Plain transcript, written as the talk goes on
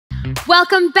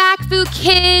Welcome back, VOUS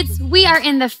Kids. We are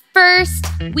in the first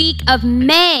week of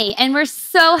May, and we're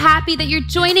so happy that you're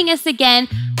joining us again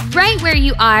right where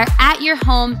you are at your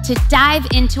home to dive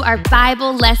into our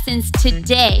Bible lessons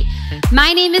today.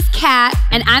 My name is Kat,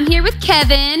 and I'm here with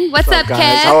Kevin. What's up, guys?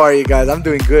 Kev? How are you guys? I'm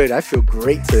doing good. I feel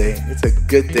great today. It's a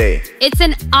good day. It's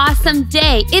an awesome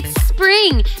day. It's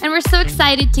spring, and we're so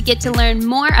excited to get to learn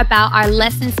more about our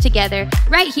lessons together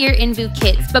right here in VOUS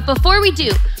Kids. But before we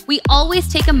do, we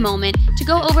always take a moment to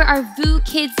go over our VOUS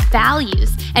Kids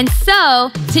values. And so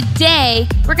today,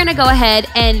 we're going to go ahead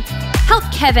and help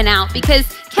Kevin out because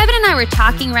Kevin and I were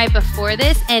talking right before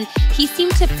this, and he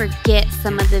seemed to forget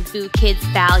some of the VOUS Kids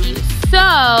values. So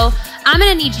I'm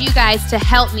gonna need you guys to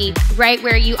help me right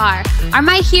where you are. Are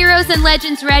my heroes and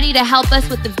legends ready to help us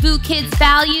with the VOUS Kids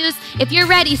values? If you're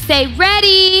ready, say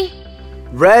ready.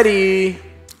 Ready.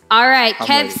 All right, I'm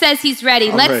Kev ready. says he's ready.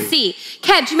 I'm Let's ready. see.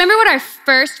 Kev, do you remember what our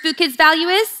first VOUS Kids value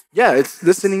is? Yeah, it's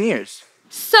listening ears.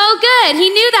 So good. He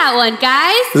knew that one,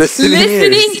 guys.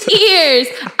 Listening ears.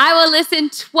 I will listen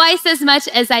twice as much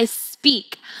as I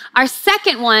speak. Our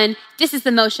second one, this is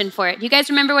the motion for it. You guys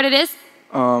remember what it is?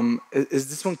 Is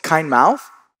this one kind mouth?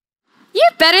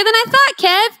 You're better than I thought,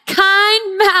 Kev.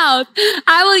 Kind mouth.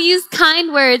 I will use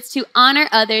kind words to honor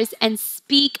others and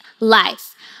speak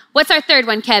life. What's our third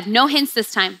one, Kev? No hints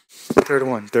this time. Third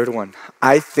one.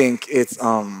 I think it's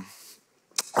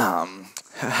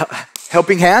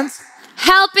helping hands.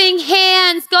 Helping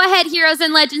hands. Go ahead, heroes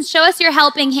and legends. Show us your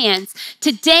helping hands.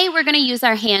 Today, we're going to use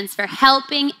our hands for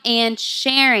helping and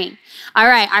sharing. All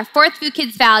right, our fourth VOUS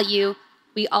Kids value,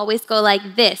 we always go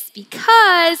like this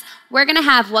because we're going to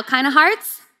have what kind of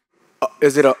hearts?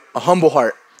 Is it a humble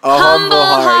heart? A humble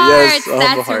hearts. Yes, a humble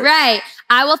That's heart. right.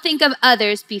 I will think of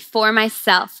others before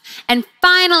myself. And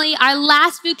finally, our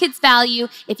last VOUS Kids value,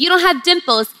 if you don't have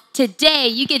dimples, today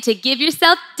you get to give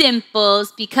yourself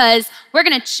dimples because we're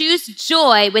going to choose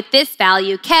joy with this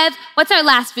value. Kev, what's our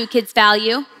last VOUS Kids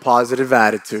value? Positive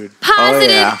attitude.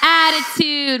 Positive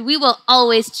attitude. We will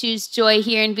always choose joy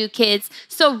here in VOUS Kids.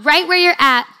 So right where you're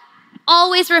at,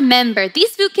 always remember,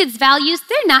 these VOUS Kids values,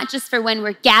 they're not just for when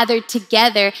we're gathered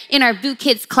together in our VOUS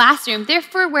Kids classroom. They're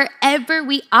for wherever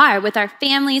we are, with our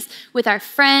families, with our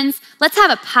friends. Let's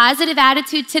have a positive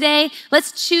attitude today.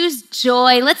 Let's choose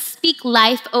joy. Let's speak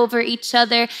life over each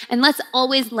other. And let's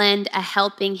always lend a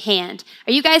helping hand.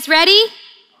 Are you guys ready?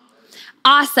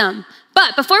 Awesome.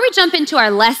 But before we jump into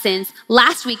our lessons,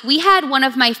 last week we had one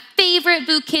of my favorite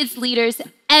VOUS Kids leaders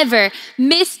ever,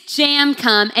 Miss Jam,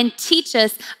 come and teach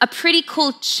us a pretty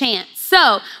cool chant.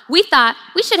 So we thought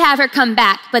we should have her come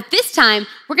back, but this time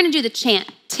we're gonna do the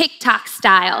chant TikTok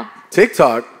style.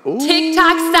 TikTok? Ooh,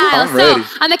 TikTok style. I'm ready.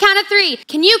 So on the count of three,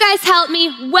 can you guys help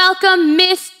me welcome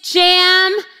Miss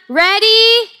Jam?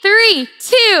 Ready? 3,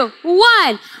 2,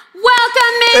 1.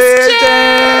 Welcome, Miss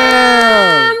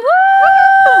Jam! Woo!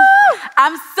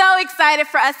 I'm so excited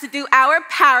for us to do our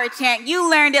power chant. You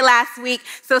learned it last week,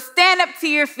 so stand up to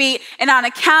your feet, and on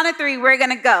a count of 3, we're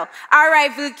gonna go. All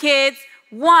right, VOUS Kids,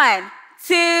 1,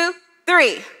 2,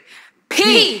 3.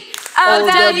 P-O-W-E-R,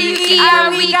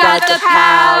 we got the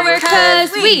power,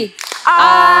 'cause we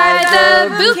are the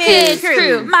VOUS Kids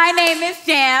crew. My name is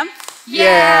Jam.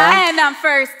 Yeah. And I'm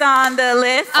first on the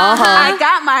list. I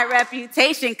got my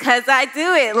reputation 'cause I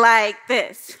do it like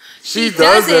this. She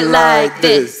does it like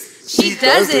this. She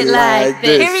does it like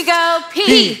this. Here we go.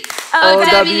 P-O-W-E-R,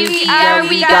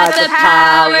 we got the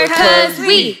power 'cause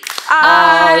we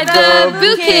are the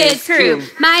VOUS Kids crew.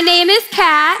 My name is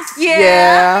Kat.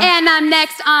 Yeah. And I'm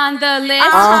next on the list.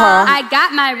 I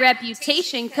got my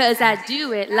reputation 'cause I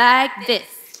do it like this.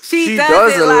 She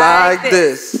does it like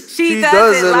this. She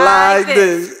does it like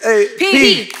this. Hey,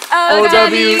 P-O-W-E-R,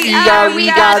 we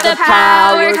got the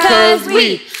power 'cause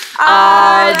we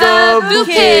are the VOUS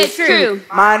Kids crew.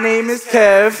 My name is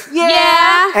Kev.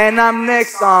 Yeah. And I'm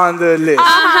next on the list.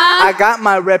 I got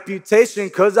my reputation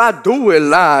 'cause I do it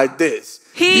like this.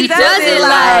 He does it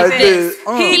like this.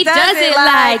 He does it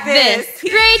like this.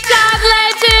 Great job,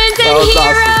 legends and That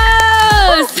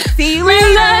was heroes. See you We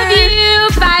later. love you.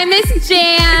 Bye, Miss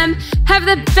Jam. Have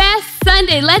the best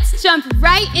Sunday. Let's jump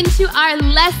right into our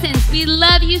lessons. We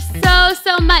love you so,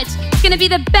 so much. It's going to be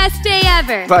the best day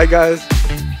ever. Bye, guys.